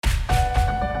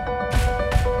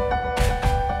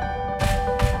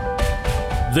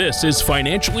This is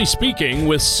Financially Speaking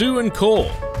with Sue and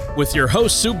Cole, with your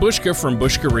host Sue Bushka from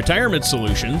Bushka Retirement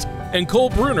Solutions and Cole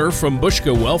Bruner from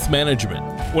Bushka Wealth Management.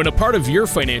 When a part of your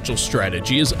financial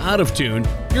strategy is out of tune,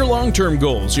 your long-term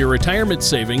goals, your retirement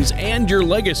savings, and your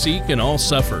legacy can all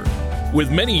suffer.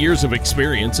 With many years of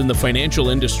experience in the financial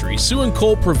industry, Sue and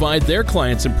Cole provide their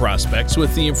clients and prospects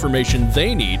with the information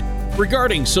they need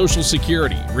regarding Social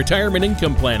Security, retirement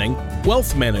income planning,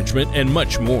 wealth management, and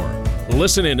much more.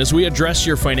 Listen in as we address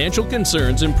your financial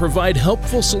concerns and provide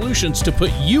helpful solutions to put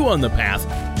you on the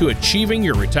path to achieving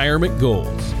your retirement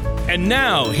goals. And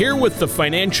now, here with the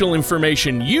financial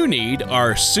information you need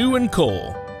are Sue and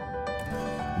Cole.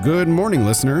 Good morning,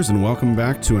 listeners, and welcome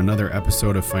back to another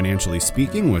episode of Financially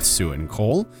Speaking with Sue and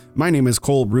Cole. My name is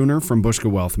Cole Bruner from Bushka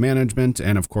Wealth Management,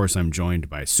 and of course, I'm joined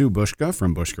by Sue Bushka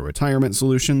from Bushka Retirement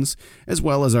Solutions, as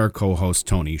well as our co-host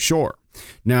Tony Shore.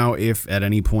 Now, if at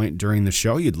any point during the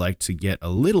show you'd like to get a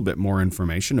little bit more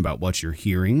information about what you're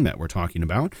hearing that we're talking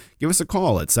about, give us a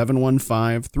call at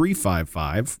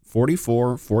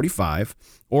 715-355-4445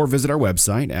 or visit our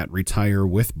website at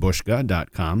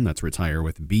retirewithbushka.com. That's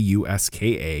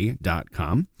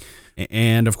retirewithbuska.com.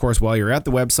 And of course, while you're at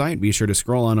the website, be sure to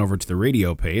scroll on over to the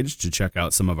radio page to check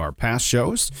out some of our past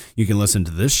shows. You can listen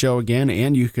to this show again,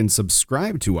 and you can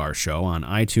subscribe to our show on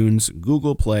iTunes,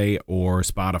 Google Play, or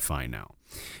Spotify now.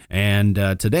 And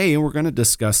today we're going to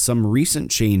discuss some recent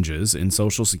changes in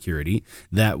Social Security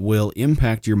that will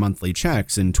impact your monthly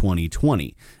checks in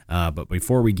 2020. But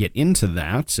before we get into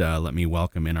that, let me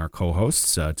welcome in our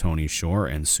co-hosts, Tony Shore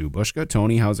and Sue Bushka.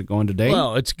 Tony, how's it going today?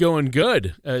 Well, it's going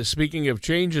good. Speaking of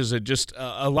changes, just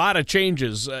a lot of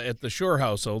changes at the Shore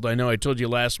household. I know I told you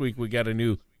last week we got a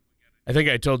new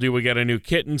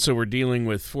kitten, so we're dealing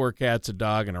with 4 cats, a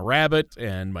dog, and a rabbit,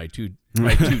 and my two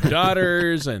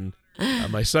daughters, and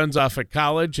my son's off at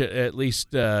college. At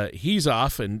least he's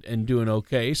off and doing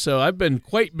okay. So I've been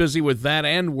quite busy with that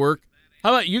and work.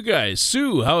 How about you guys?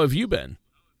 Sue, how have you been?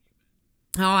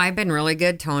 Oh, I've been really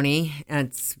good, Tony.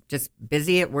 It's just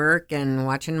busy at work and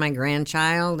watching my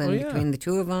grandchild, and between the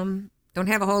two of them, don't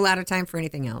have a whole lot of time for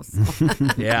anything else.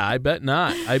 Yeah, I bet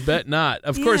not.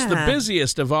 Of course, the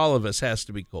busiest of all of us has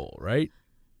to be Cole, right?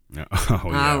 Oh,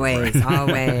 yeah, always.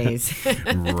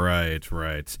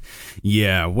 Right.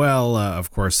 Yeah, well,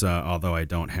 of course, although I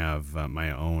don't have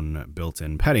my own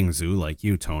built-in petting zoo like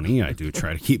you, Tony, I do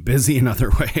try to keep busy in other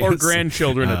ways. Or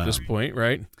grandchildren at this point,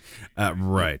 right?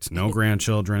 Right. No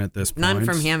grandchildren at this point. None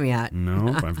from him yet.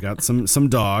 No, I've got some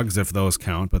dogs, if those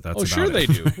count, but that's about it. Sure they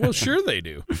do. Well, sure they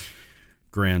do.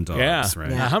 Grand dogs,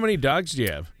 right? Yeah. How many dogs do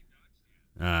you have?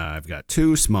 I've got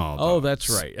 2 small dogs. Oh, that's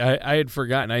right. I had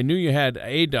forgotten. I knew you had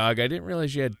a dog. I didn't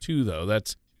realize you had 2, though.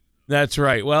 That's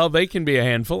right. Well, they can be a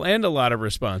handful and a lot of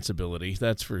responsibility.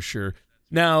 That's for sure.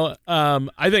 Now,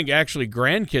 I think actually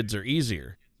grandkids are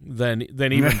easier than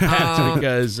even pets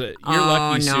because you're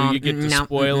lucky, Sue. You get to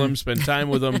spoil them, spend time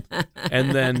with them,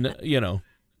 and then,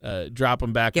 drop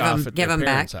them back off at their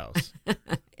parents' house.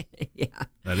 Yeah.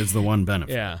 That is the one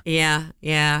benefit.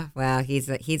 Yeah. Well, he's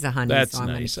a honey. That's so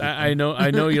nice. I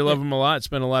know you love him a lot.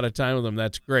 Spend a lot of time with him.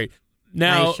 That's great.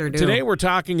 Now, today we're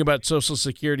talking about Social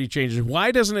Security changes.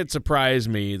 Why doesn't it surprise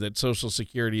me that Social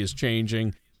Security is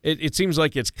changing? It seems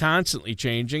like it's constantly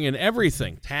changing in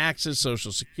everything. Taxes,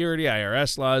 Social Security,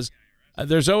 IRS laws.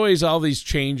 There's always all these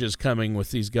changes coming with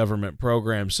these government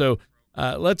programs. So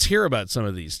let's hear about some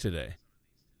of these today.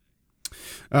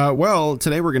 Well,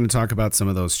 today we're going to talk about some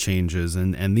of those changes,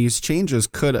 and these changes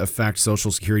could affect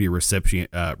Social Security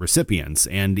recipients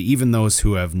and even those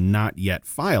who have not yet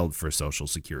filed for Social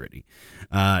Security.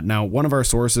 Now, one of our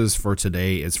sources for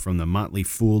today is from the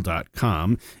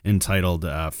motleyfool.com entitled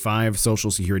 5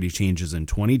 Social Security Changes in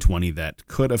 2020 That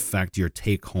Could Affect Your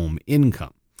Take-Home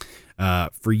Income.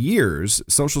 For years,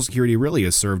 Social Security really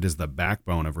has served as the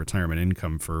backbone of retirement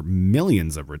income for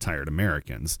millions of retired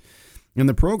Americans. And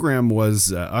the program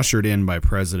was ushered in by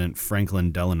President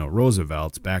Franklin Delano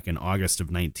Roosevelt back in August of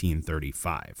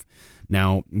 1935.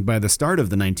 Now, by the start of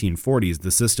the 1940s,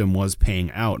 the system was paying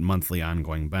out monthly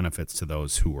ongoing benefits to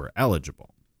those who were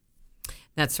eligible.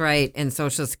 That's right. And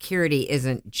Social Security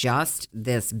isn't just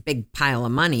this big pile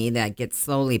of money that gets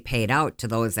slowly paid out to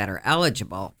those that are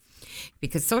eligible.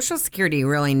 Because Social Security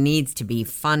really needs to be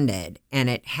funded, and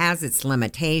it has its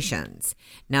limitations.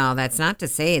 Now, that's not to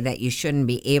say that you shouldn't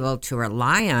be able to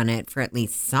rely on it for at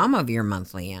least some of your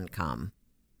monthly income.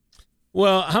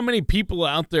 Well, how many people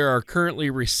out there are currently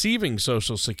receiving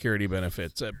Social Security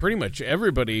benefits? Pretty much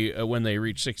everybody when they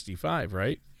reach 65,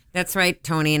 right? That's right,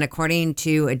 Tony. And according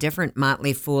to a different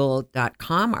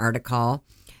motleyfool.com article,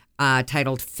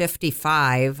 titled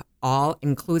 55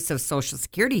 All-Inclusive Social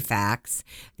Security Facts,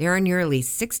 there are nearly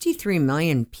 63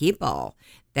 million people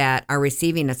that are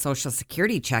receiving a Social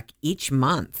Security check each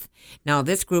month. Now,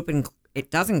 this group it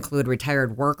does include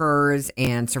retired workers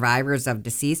and survivors of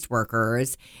deceased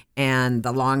workers and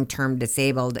the long-term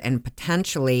disabled, and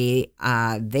potentially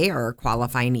they are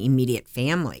qualifying immediate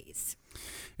families.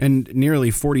 And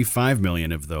nearly 45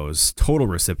 million of those total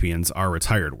recipients are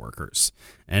retired workers.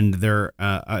 And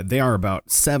they are about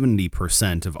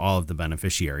 70% of all of the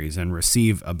beneficiaries and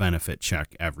receive a benefit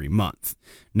check every month.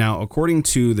 Now, according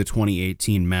to the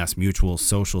 2018 Mass Mutual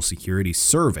Social Security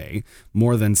Survey,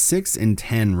 more than 6 in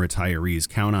 10 retirees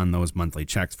count on those monthly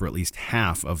checks for at least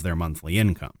half of their monthly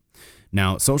income.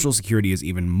 Now, Social Security is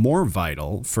even more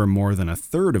vital for more than a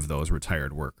third of those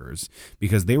retired workers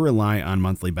because they rely on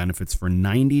monthly benefits for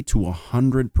 90 to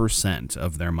 100%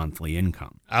 of their monthly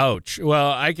income. Ouch.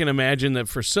 Well, I can imagine that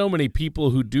for so many people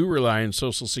who do rely on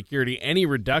Social Security, any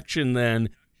reduction then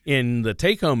in the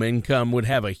take-home income would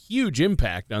have a huge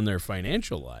impact on their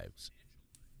financial lives.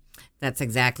 That's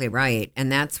exactly right.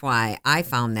 And that's why I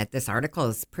found that this article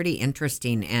is pretty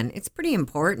interesting and it's pretty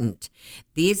important.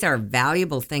 These are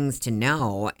valuable things to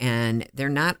know, and they're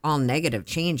not all negative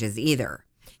changes either.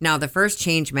 Now, the first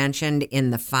change mentioned in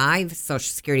the 5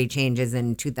 Social Security changes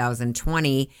in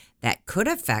 2020 that could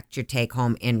affect your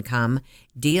take-home income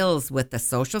deals with the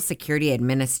Social Security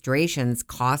Administration's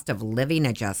cost of living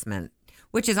adjustment,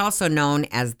 which is also known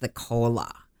as the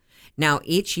COLA. Now,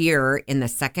 each year in the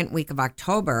second week of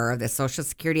October, the Social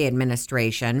Security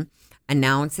Administration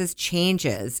announces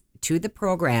changes to the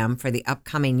program for the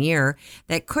upcoming year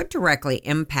that could directly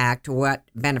impact what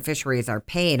beneficiaries are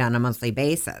paid on a monthly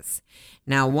basis.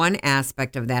 Now, one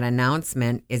aspect of that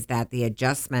announcement is that the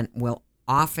adjustment will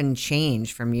often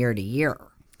change from year to year.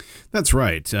 That's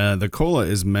right. The COLA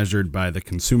is measured by the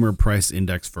Consumer Price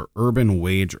Index for urban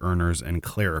wage earners and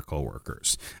clerical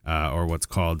workers, or what's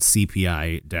called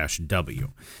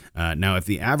CPI-W. Now, if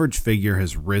the average figure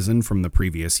has risen from the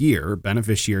previous year,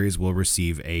 beneficiaries will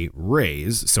receive a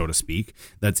raise, so to speak,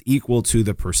 that's equal to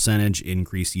the percentage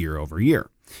increase year over year.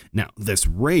 Now, this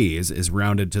raise is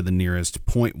rounded to the nearest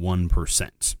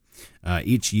 0.1%.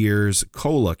 Each year's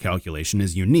COLA calculation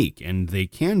is unique, and they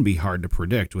can be hard to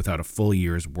predict without a full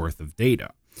year's worth of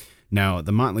data. Now,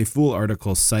 the Motley Fool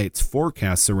article cites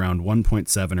forecasts around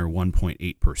 1.7 or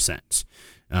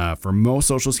 1.8%. For most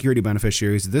Social Security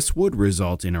beneficiaries, this would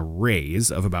result in a raise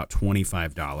of about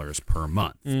 $25 per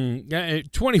month.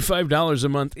 $25 a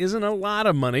month isn't a lot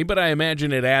of money, but I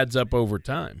imagine it adds up over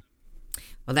time.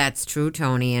 Well, that's true,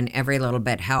 Tony, and every little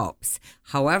bit helps.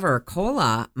 However,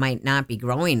 COLA might not be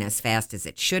growing as fast as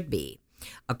it should be.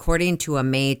 According to a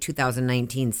May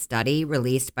 2019 study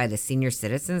released by the Senior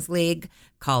Citizens League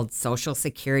called Social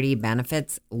Security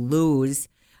Benefits Lose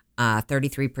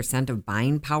 33% of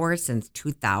Buying Power Since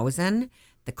 2000,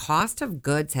 the cost of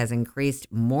goods has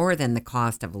increased more than the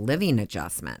cost of living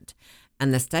adjustment.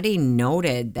 And the study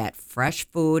noted that fresh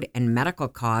food and medical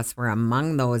costs were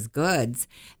among those goods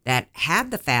that had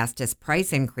the fastest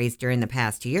price increase during the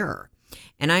past year.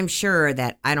 And I'm sure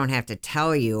that I don't have to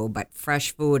tell you, but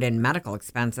fresh food and medical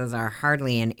expenses are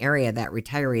hardly an area that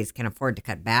retirees can afford to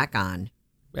cut back on.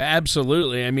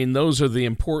 Absolutely. I mean, those are the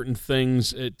important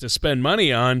things to spend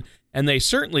money on, and they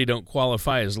certainly don't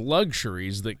qualify as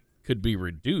luxuries that could be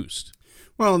reduced.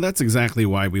 Well, that's exactly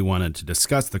why we wanted to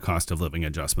discuss the cost of living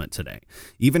adjustment today.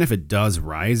 Even if it does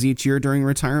rise each year during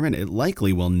retirement, it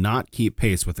likely will not keep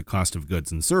pace with the cost of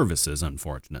goods and services,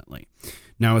 unfortunately.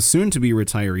 Now, a soon-to-be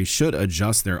retiree should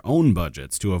adjust their own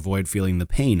budgets to avoid feeling the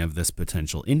pain of this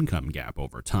potential income gap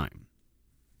over time.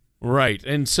 Right.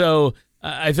 And so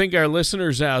I think our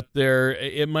listeners out there,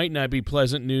 it might not be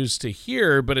pleasant news to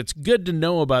hear, but it's good to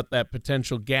know about that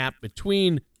potential gap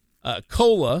between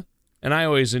COLA, and I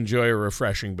always enjoy a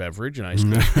refreshing beverage, and I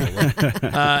still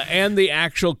cola, and the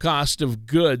actual cost of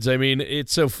goods. I mean,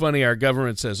 it's so funny. Our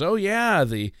government says, "Oh yeah,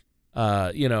 the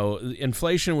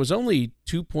inflation was only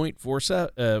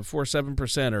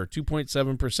 2.47% or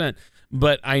 2.7%,"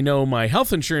 but I know my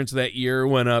health insurance that year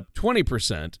went up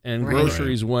 20%, and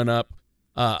groceries went up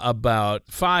about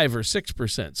 5 or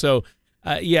 6%. So,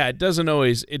 it doesn't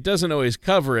always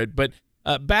cover it, but.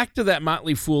 Back to that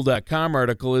MotleyFool.com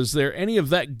article, is there any of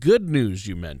that good news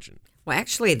you mentioned? Well,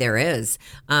 actually, there is.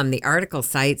 The article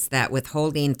cites that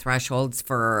withholding thresholds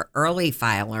for early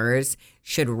filers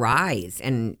should rise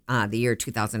in the year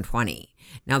 2020.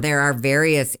 Now, there are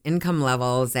various income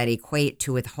levels that equate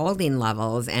to withholding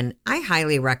levels, and I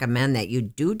highly recommend that you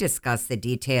do discuss the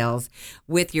details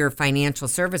with your financial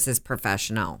services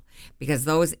professional, because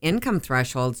those income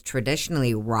thresholds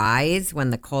traditionally rise when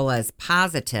the COLA is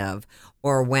positive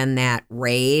or when that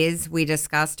raise we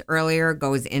discussed earlier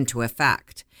goes into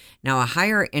effect. Now, a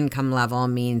higher income level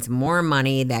means more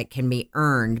money that can be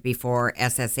earned before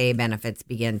SSA benefits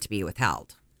begin to be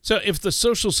withheld. So if the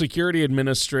Social Security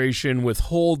Administration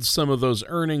withholds some of those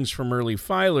earnings from early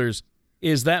filers,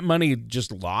 is that money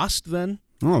just lost then?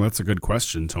 Oh, that's a good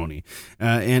question, Tony.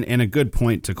 And a good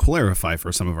point to clarify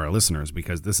for some of our listeners,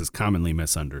 because this is commonly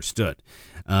misunderstood.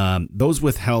 Those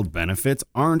withheld benefits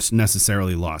aren't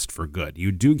necessarily lost for good.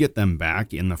 You do get them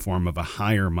back in the form of a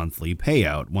higher monthly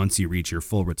payout once you reach your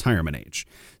full retirement age.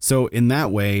 So in that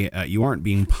way, you aren't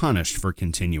being punished for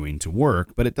continuing to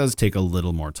work, but it does take a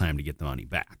little more time to get the money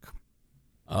back.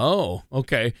 Oh,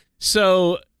 okay.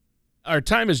 So our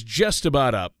time is just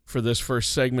about up for this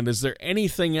first segment. Is there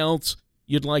anything else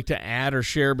you'd like to add or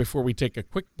share before we take a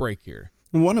quick break here?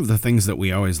 One of the things that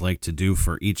we always like to do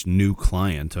for each new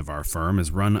client of our firm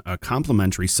is run a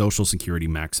complimentary Social Security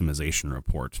maximization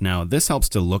report. Now, this helps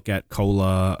to look at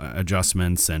COLA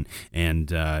adjustments and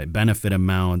benefit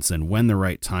amounts and when the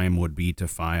right time would be to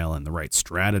file and the right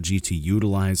strategy to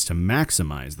utilize to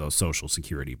maximize those Social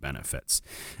Security benefits.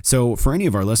 So for any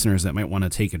of our listeners that might want to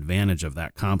take advantage of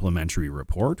that complimentary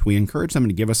report, we encourage them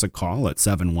to give us a call at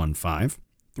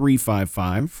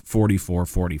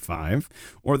 715-355-4445,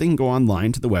 or they can go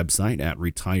online to the website at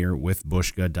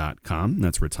retirewithbushka.com.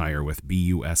 That's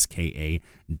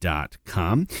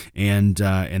retirewithbuska.com,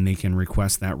 and they can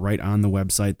request that right on the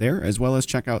website there, as well as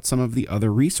check out some of the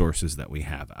other resources that we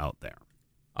have out there.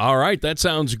 All right, that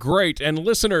sounds great. And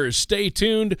listeners, stay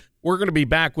tuned. We're going to be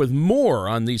back with more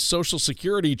on these Social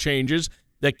Security changes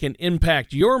that can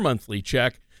impact your monthly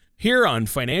check here on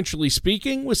Financially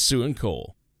Speaking with Sue and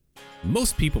Cole.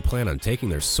 Most people plan on taking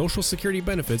their Social Security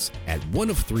benefits at one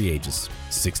of three ages,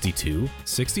 62,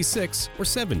 66, or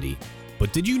 70.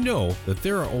 But did you know that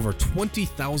there are over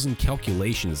 20,000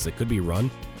 calculations that could be run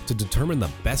to determine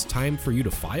the best time for you to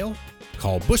file?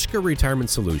 Call Bushka Retirement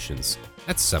Solutions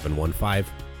at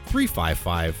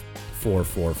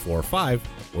 715-355-4445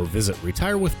 or visit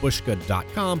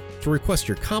retirewithbushka.com to request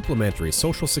your complimentary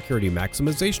Social Security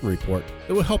maximization report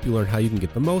that will help you learn how you can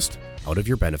get the most out of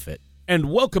your benefit.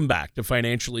 And welcome back to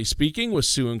Financially Speaking with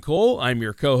Sue and Cole. I'm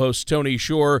your co-host, Tony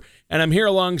Shore, and I'm here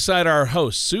alongside our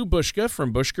host, Sue Bushka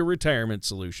from Bushka Retirement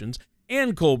Solutions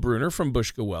and Cole Bruner from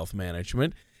Bushka Wealth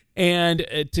Management. And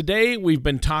today we've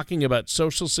been talking about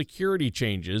Social Security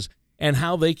changes and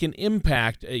how they can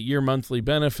impact your monthly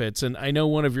benefits. And I know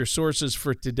one of your sources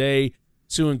for today,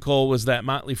 Sue and Cole, was that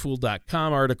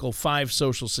motleyfool.com article, 5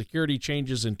 Social Security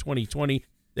changes in 2020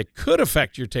 that could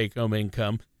affect your take-home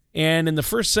income. And in the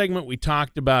first segment, we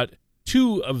talked about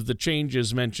 2 of the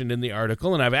changes mentioned in the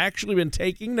article, and I've actually been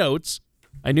taking notes.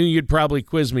 I knew you'd probably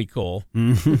quiz me, Cole.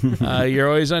 You're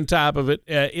always on top of it.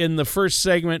 In the first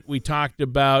segment, we talked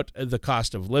about the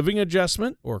cost of living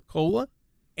adjustment, or COLA,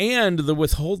 and the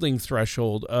withholding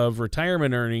threshold of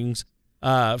retirement earnings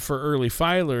for early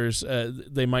filers.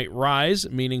 They might rise,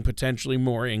 meaning potentially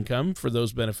more income for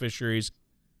those beneficiaries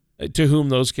to whom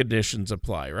those conditions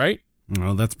apply, right?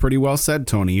 Well, that's pretty well said,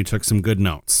 Tony. You took some good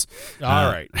notes.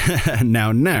 All right.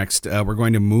 Now, next, we're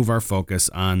going to move our focus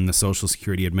on the Social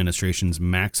Security Administration's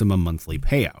maximum monthly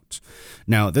payout.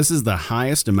 Now, this is the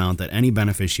highest amount that any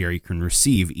beneficiary can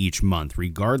receive each month,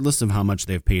 regardless of how much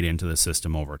they've paid into the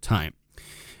system over time.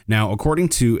 Now, according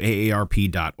to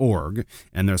AARP.org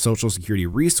and their Social Security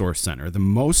Resource Center, the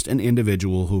most an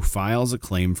individual who files a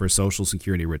claim for Social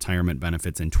Security retirement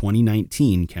benefits in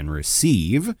 2019 can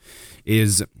receive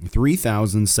is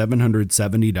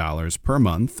 $3,770 per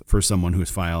month for someone who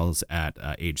files at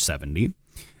age 70,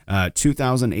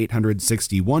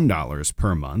 $2,861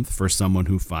 per month for someone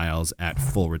who files at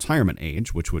full retirement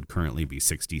age, which would currently be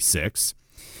 66,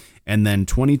 and then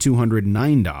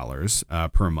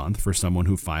 $2,209 per month for someone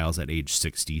who files at age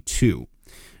 62.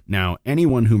 Now,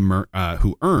 anyone who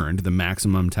earned the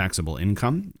maximum taxable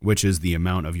income, which is the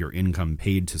amount of your income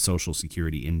paid to Social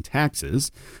Security in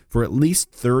taxes, for at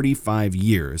least 35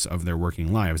 years of their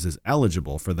working lives is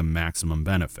eligible for the maximum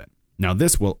benefit. Now,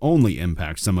 this will only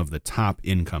impact some of the top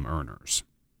income earners.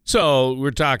 So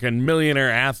we're talking millionaire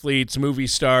athletes, movie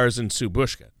stars, and Sue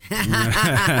Bushka.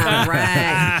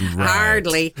 Right.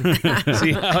 Hardly.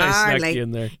 See how I snuck you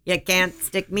in there? You can't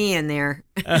stick me in there.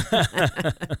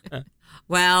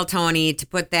 Well, Tony, to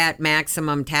put that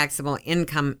maximum taxable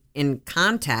income in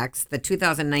context, the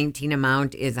 2019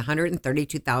 amount is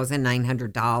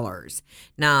 $132,900.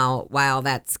 Now, while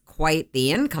that's quite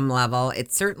the income level,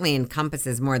 it certainly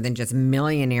encompasses more than just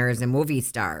millionaires and movie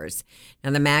stars.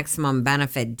 Now, the maximum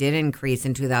benefit did increase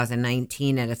in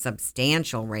 2019 at a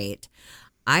substantial rate.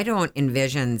 I don't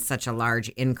envision such a large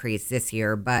increase this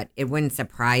year, but it wouldn't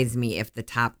surprise me if the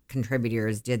top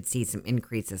contributors did see some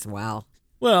increase as well.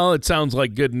 Well, it sounds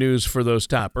like good news for those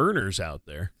top earners out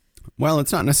there. Well,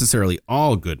 it's not necessarily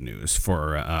all good news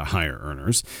for higher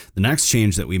earners. The next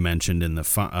change that we mentioned in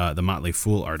the Motley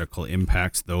Fool article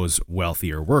impacts those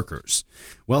wealthier workers.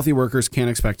 Wealthy workers can't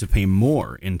expect to pay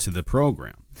more into the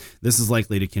program. This is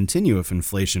likely to continue if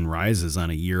inflation rises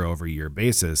on a year-over-year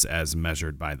basis as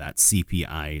measured by that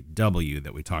CPIW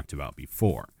that we talked about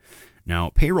before.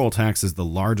 Now, payroll tax is the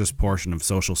largest portion of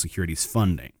Social Security's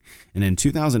funding, and in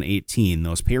 2018,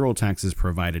 those payroll taxes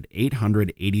provided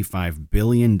 $885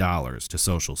 billion to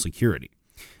Social Security.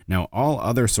 Now, all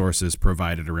other sources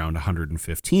provided around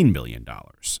 $115 billion.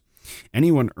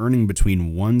 Anyone earning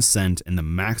between 1 cent and the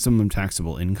maximum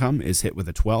taxable income is hit with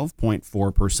a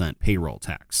 12.4% payroll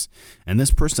tax, and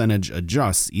this percentage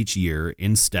adjusts each year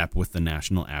in step with the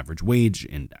National Average Wage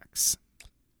Index.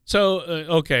 So,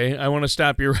 okay, I want to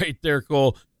stop you right there,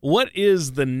 Cole. What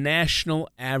is the National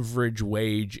Average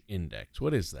Wage Index?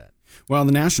 What is that? Well,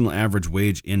 the National Average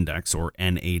Wage Index, or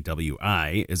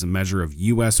NAWI, is a measure of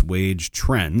U.S. wage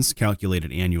trends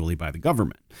calculated annually by the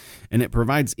government, and it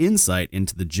provides insight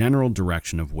into the general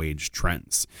direction of wage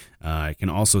trends. It can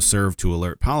also serve to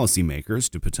alert policymakers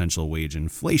to potential wage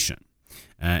inflation.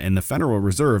 And the Federal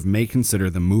Reserve may consider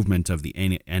the movement of the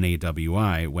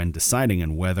NAWI when deciding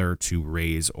on whether to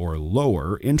raise or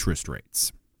lower interest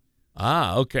rates.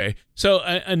 Ah, okay. So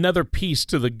another piece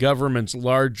to the government's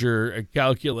larger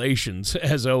calculations,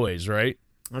 as always, right?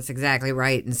 That's exactly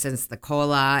right. And since the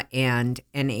COLA and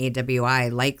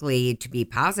NAWI likely to be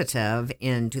positive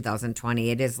in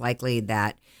 2020, it is likely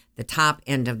that the top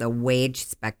end of the wage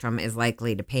spectrum is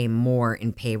likely to pay more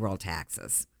in payroll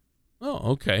taxes. Oh,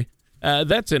 okay.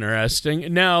 That's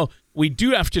interesting. Now, we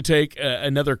do have to take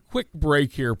another quick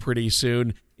break here pretty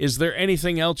soon. Is there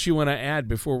anything else you want to add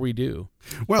before we do?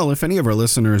 Well, if any of our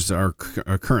listeners are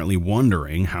currently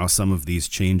wondering how some of these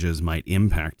changes might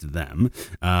impact them,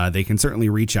 they can certainly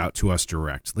reach out to us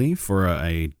directly for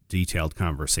a detailed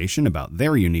conversation about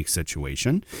their unique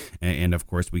situation. And of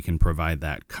course, we can provide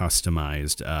that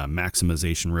customized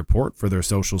maximization report for their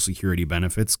Social Security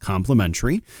benefits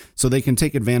complimentary. So they can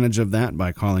take advantage of that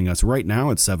by calling us right now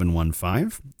at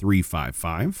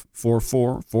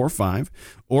 715-355-4445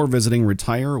 or visiting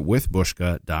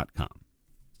retirewithbushka.com.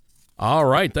 All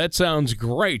right, that sounds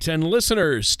great. And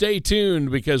listeners, stay tuned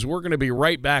because we're going to be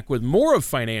right back with more of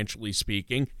Financially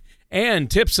Speaking and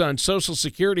tips on Social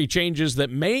Security changes that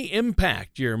may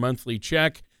impact your monthly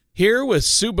check. Here with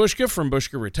Sue Bushka from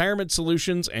Bushka Retirement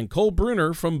Solutions and Cole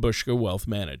Bruner from Bushka Wealth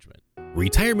Management.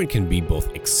 Retirement can be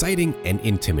both exciting and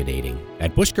intimidating.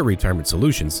 At Bushka Retirement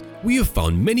Solutions, we have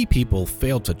found many people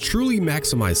fail to truly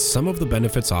maximize some of the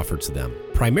benefits offered to them,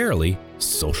 primarily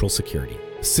Social Security.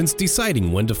 Since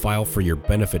deciding when to file for your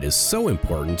benefit is so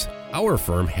important, our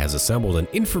firm has assembled an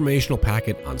informational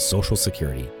packet on Social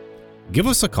Security. Give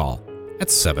us a call at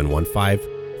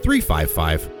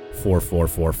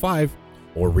 715-355-4445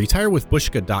 or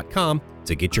retirewithbushka.com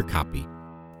to get your copy.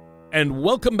 And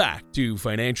welcome back to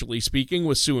Financially Speaking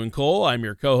with Sue and Cole. I'm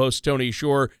your co-host, Tony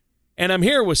Shore, and I'm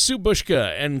here with Sue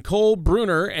Bushka and Cole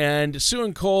Bruner. And Sue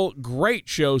and Cole, great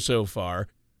show so far.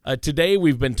 Today,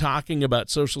 we've been talking about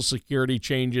Social Security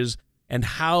changes and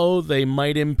how they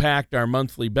might impact our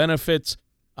monthly benefits.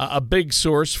 A big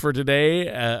source for today,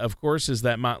 of course, is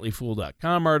that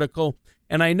motleyfool.com article.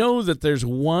 And I know that there's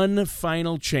one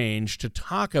final change to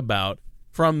talk about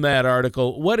from that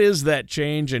article. What is that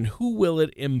change and who will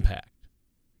it impact?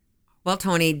 Well,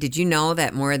 Tony, did you know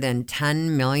that more than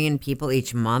 10 million people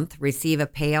each month receive a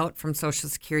payout from Social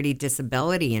Security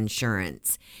Disability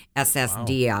Insurance,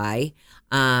 SSDI?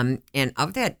 Wow. And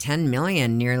of that 10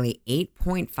 million, nearly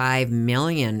 8.5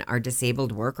 million are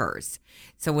disabled workers.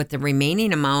 So with the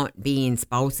remaining amount being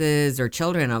spouses or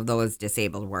children of those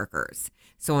disabled workers.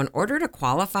 So in order to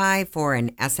qualify for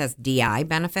an SSDI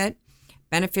benefit,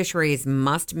 beneficiaries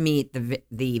must meet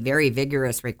the very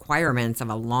vigorous requirements of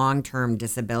a long-term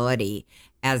disability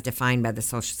as defined by the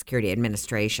Social Security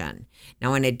Administration.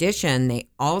 Now, in addition, they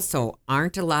also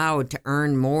aren't allowed to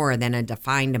earn more than a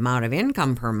defined amount of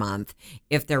income per month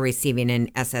if they're receiving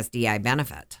an SSDI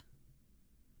benefit.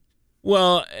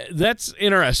 Well, that's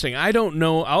interesting. I don't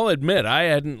know. I'll admit I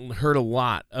hadn't heard a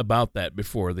lot about that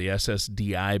before, the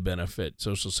SSDI benefit,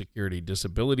 Social Security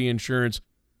Disability Insurance.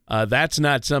 That's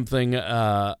not something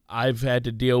I've had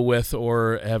to deal with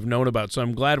or have known about. So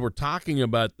I'm glad we're talking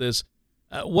about this.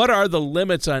 What are the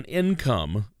limits on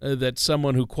income that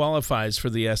someone who qualifies for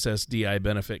the SSDI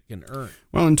benefit can earn?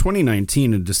 Well, in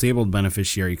 2019, a disabled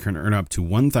beneficiary can earn up to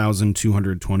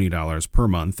 $1,220 per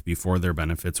month before their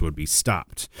benefits would be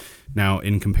stopped. Now,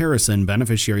 in comparison,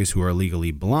 beneficiaries who are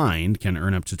legally blind can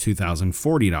earn up to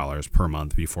 $2,040 per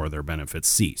month before their benefits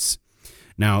cease.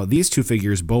 Now, these two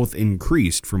figures both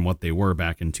increased from what they were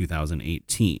back in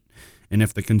 2018. And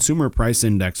if the Consumer Price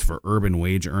Index for urban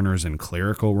wage earners and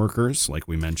clerical workers, like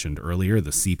we mentioned earlier,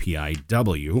 the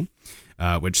CPIW,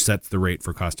 which sets the rate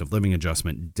for cost of living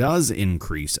adjustment, does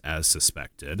increase as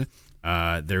suspected,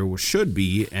 there should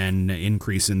be an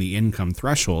increase in the income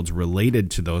thresholds related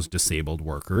to those disabled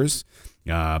workers,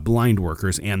 blind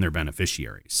workers, and their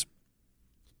beneficiaries.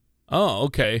 Oh,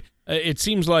 okay. It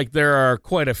seems like there are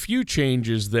quite a few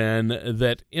changes then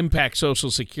that impact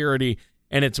Social Security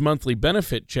and its monthly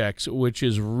benefit checks, which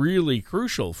is really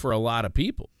crucial for a lot of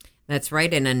people. That's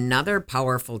right. And another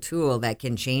powerful tool that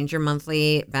can change your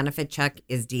monthly benefit check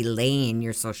is delaying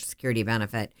your Social Security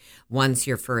benefit once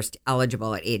you're first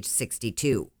eligible at age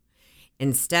 62.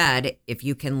 Instead, if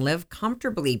you can live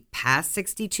comfortably past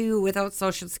 62 without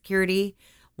Social Security,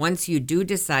 once you do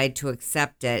decide to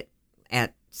accept it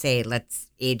at, say, let's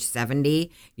age 70,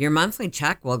 your monthly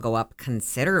check will go up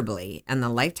considerably and the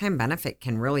lifetime benefit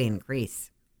can really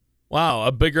increase. Wow,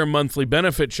 a bigger monthly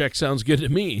benefit check sounds good to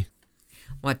me.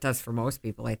 Well, it does for most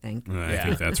people, I think. I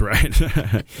think that's right.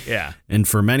 Yeah. And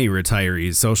for many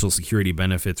retirees, Social Security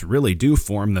benefits really do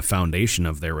form the foundation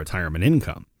of their retirement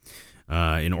income.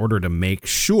 In order to make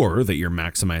sure that you're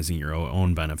maximizing your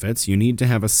own benefits, you need to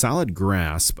have a solid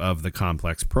grasp of the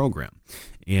complex program.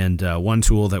 And one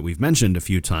tool that we've mentioned a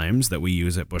few times that we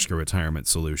use at Bushka Retirement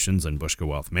Solutions and Bushka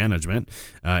Wealth Management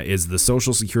is the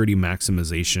Social Security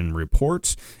Maximization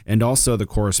Report and also the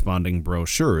corresponding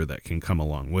brochure that can come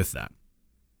along with that.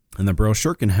 And the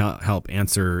brochure can help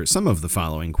answer some of the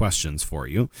following questions for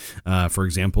you. For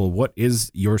example, what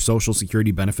is your Social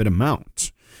Security benefit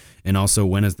amount? And also,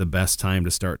 when is the best time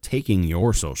to start taking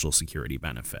your Social Security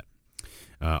benefit?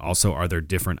 Also, are there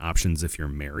different options if you're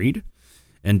married?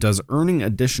 And does earning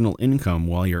additional income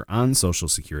while you're on Social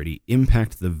Security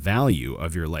impact the value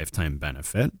of your lifetime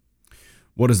benefit?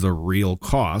 What is the real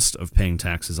cost of paying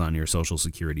taxes on your Social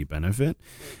Security benefit?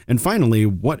 And finally,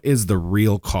 what is the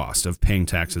real cost of paying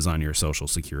taxes on your Social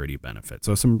Security benefit?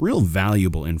 So some real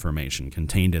valuable information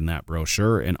contained in that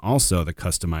brochure and also the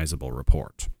customizable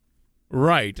report.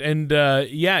 Right. And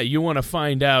you want to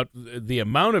find out the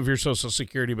amount of your Social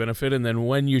Security benefit and then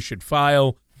when you should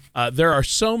file. There are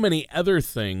so many other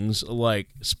things like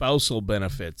spousal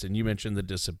benefits, and you mentioned the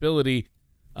disability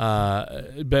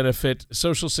benefit.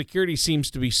 Social Security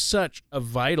seems to be such a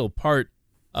vital part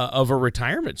of a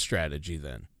retirement strategy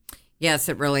then. Yes,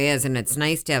 it really is. And it's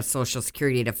nice to have Social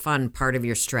Security to fund part of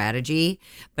your strategy.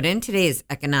 But in today's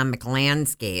economic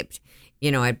landscape,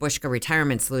 at Bushka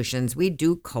Retirement Solutions, we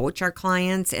do coach our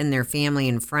clients and their family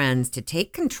and friends to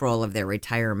take control of their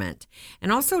retirement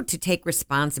and also to take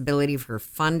responsibility for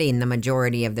funding the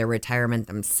majority of their retirement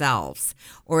themselves,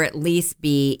 or at least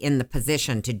be in the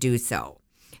position to do so.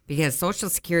 Because Social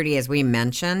Security, as we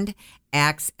mentioned,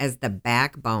 acts as the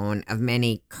backbone of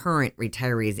many current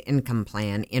retirees' income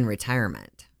plan in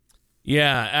retirement.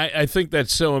 Yeah, I think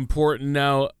that's so important.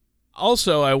 Now,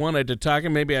 also, I wanted to talk,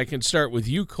 and maybe I can start with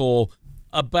you, Cole,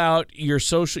 about your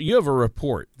social. You have a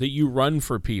report that you run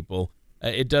for people.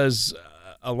 It does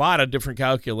a lot of different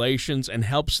calculations and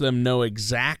helps them know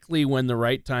exactly when the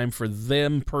right time for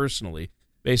them personally,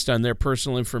 based on their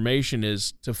personal information,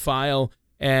 is to file.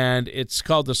 And it's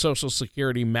called the Social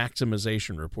Security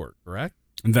Maximization Report, correct?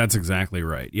 That's exactly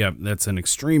right. Yeah, that's an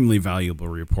extremely valuable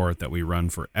report that we run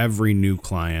for every new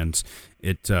client.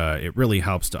 It really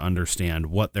helps to understand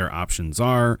what their options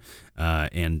are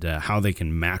and how they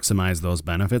can maximize those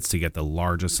benefits to get the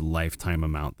largest lifetime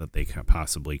amount that they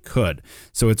possibly could.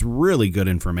 So it's really good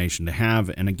information to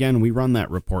have. And again, we run that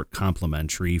report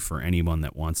complimentary for anyone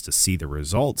that wants to see the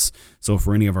results. So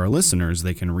for any of our listeners,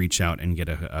 they can reach out and get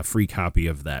a free copy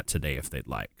of that today if they'd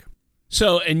like.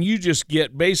 So, and you just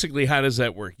get, basically, how does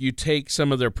that work? You take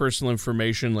some of their personal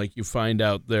information, like you find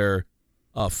out their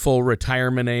full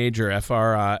retirement age or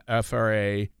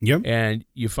FRA, yep, and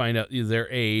you find out their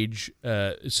age,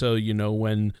 so you know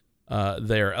when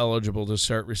they're eligible to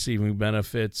start receiving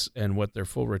benefits and what their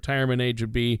full retirement age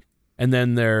would be. And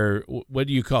then what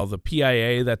do you call the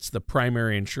PIA? That's the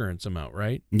primary insurance amount,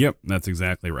 right? Yep, that's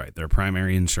exactly right. Their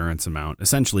primary insurance amount,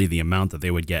 essentially the amount that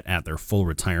they would get at their full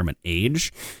retirement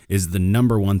age, is the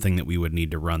number one thing that we would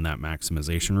need to run that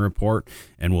maximization report.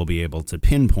 And we'll be able to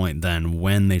pinpoint then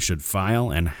when they should file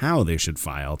and how they should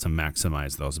file to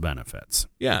maximize those benefits.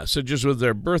 Yeah, so just with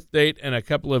their birth date and a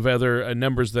couple of other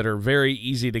numbers that are very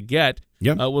easy to get,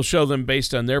 we'll show them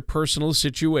based on their personal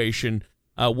situation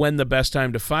when the best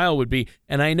time to file would be.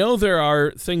 And I know there are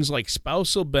things like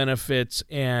spousal benefits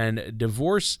and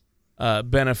divorce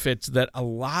benefits that a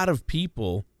lot of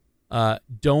people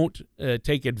don't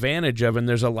take advantage of, and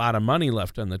there's a lot of money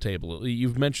left on the table.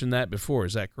 You've mentioned that before.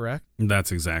 Is that correct?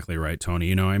 That's exactly right, Tony.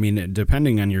 You know, I mean,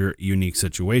 depending on your unique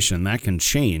situation, that can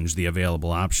change the available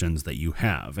options that you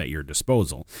have at your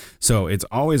disposal. So it's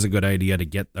always a good idea to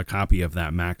get a copy of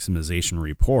that maximization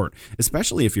report,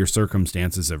 especially if your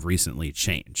circumstances have recently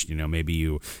changed. You know, maybe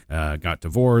you got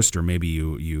divorced, or maybe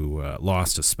you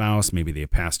lost a spouse, maybe they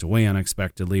passed away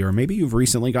unexpectedly, or maybe you've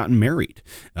recently gotten married.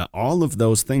 All of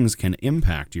those things can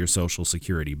impact your Social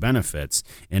Security benefits,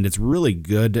 and it's really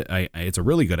good. It's a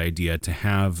really good idea to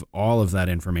have all of that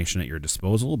information at your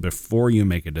disposal before you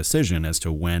make a decision as to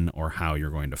when or how you're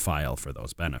going to file for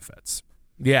those benefits.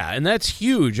 Yeah, and that's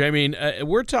huge. I mean,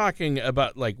 we're talking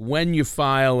about like when you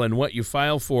file and what you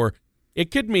file for.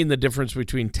 It could mean the difference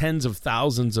between tens of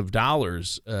thousands of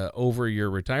dollars over your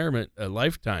retirement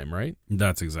lifetime, right?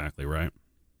 That's exactly right.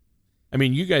 I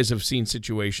mean, you guys have seen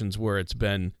situations where it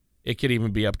could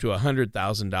even be up to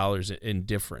 $100,000 in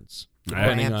difference,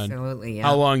 depending on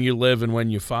how long you live and when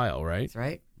you file, right? That's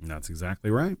right. That's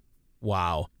exactly right.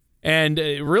 Wow. And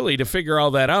really, to figure all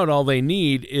that out, all they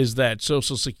need is that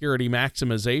Social Security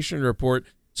maximization report.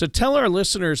 So tell our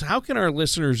listeners, how can our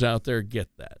listeners out there get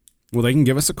that? Well, they can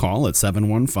give us a call at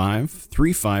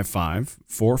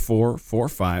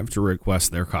 715-355-4445 to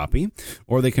request their copy,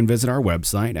 or they can visit our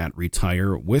website at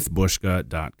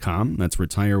retirewithbushka.com. That's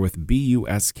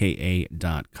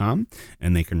retirewithbuska.com,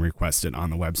 and they can request it on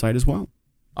the website as well.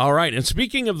 All right, and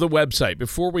speaking of the website,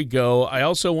 before we go, I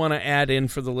also want to add in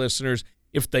for the listeners,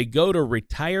 if they go to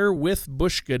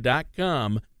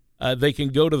retirewithbushka.com, they can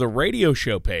go to the radio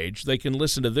show page. They can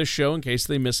listen to this show in case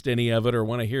they missed any of it or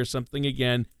want to hear something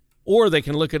again. Or they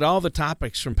can look at all the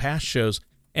topics from past shows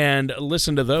and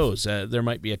listen to those. There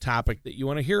might be a topic that you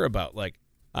want to hear about, like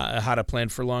how to plan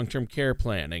for long-term care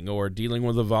planning or dealing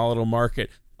with a volatile market.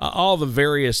 All the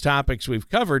various topics we've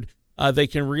covered, they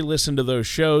can re-listen to those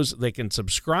shows. They can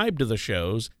subscribe to the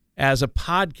shows as a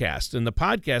podcast. And the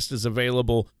podcast is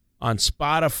available on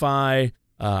Spotify,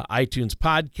 iTunes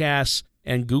Podcasts,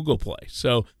 and Google Play.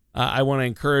 So I want to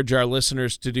encourage our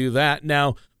listeners to do that.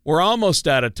 Now, we're almost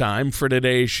out of time for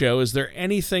today's show. Is there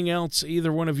anything else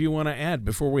either one of you want to add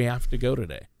before we have to go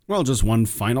today? Well, just one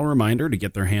final reminder to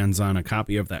get their hands on a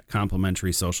copy of that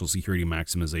complimentary Social Security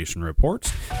maximization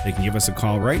report. They can give us a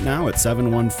call right now at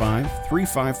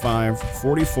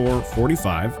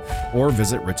 715-355-4445 or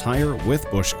visit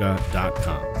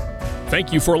retirewithbushka.com.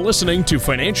 Thank you for listening to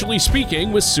Financially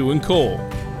Speaking with Sue and Cole.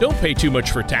 Don't pay too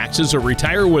much for taxes or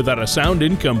retire without a sound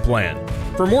income plan.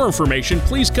 For more information,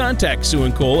 please contact Sue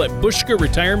and Cole at Bushka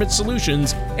Retirement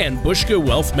Solutions and Bushka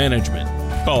Wealth Management.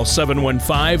 Call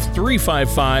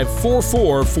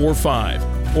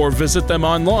 715-355-4445 or visit them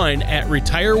online at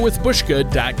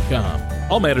retirewithbushka.com.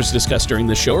 All matters discussed during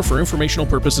this show are for informational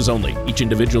purposes only. Each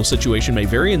individual situation may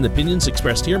vary, and the opinions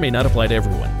expressed here may not apply to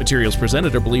everyone. Materials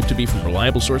presented are believed to be from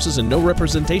reliable sources, and no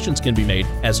representations can be made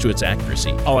as to its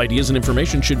accuracy. All ideas and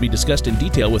information should be discussed in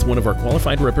detail with one of our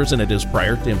qualified representatives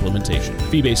prior to implementation.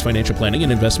 Fee-based financial planning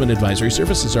and investment advisory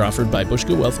services are offered by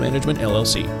Bushka Wealth Management,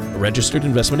 LLC, a registered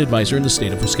investment advisor in the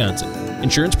state of Wisconsin.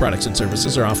 Insurance products and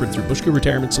services are offered through Bushka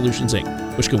Retirement Solutions, Inc.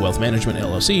 Bushka Wealth Management,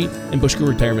 LLC, and Bushka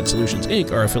Retirement Solutions,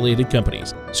 Inc. are affiliated companies.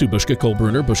 Sue Bushka, Cole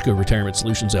Bruner, Bushka Retirement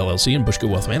Solutions, LLC, and Bushka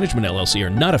Wealth Management, LLC are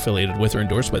not affiliated with or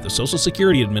endorsed by the Social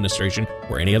Security Administration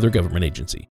or any other government agency.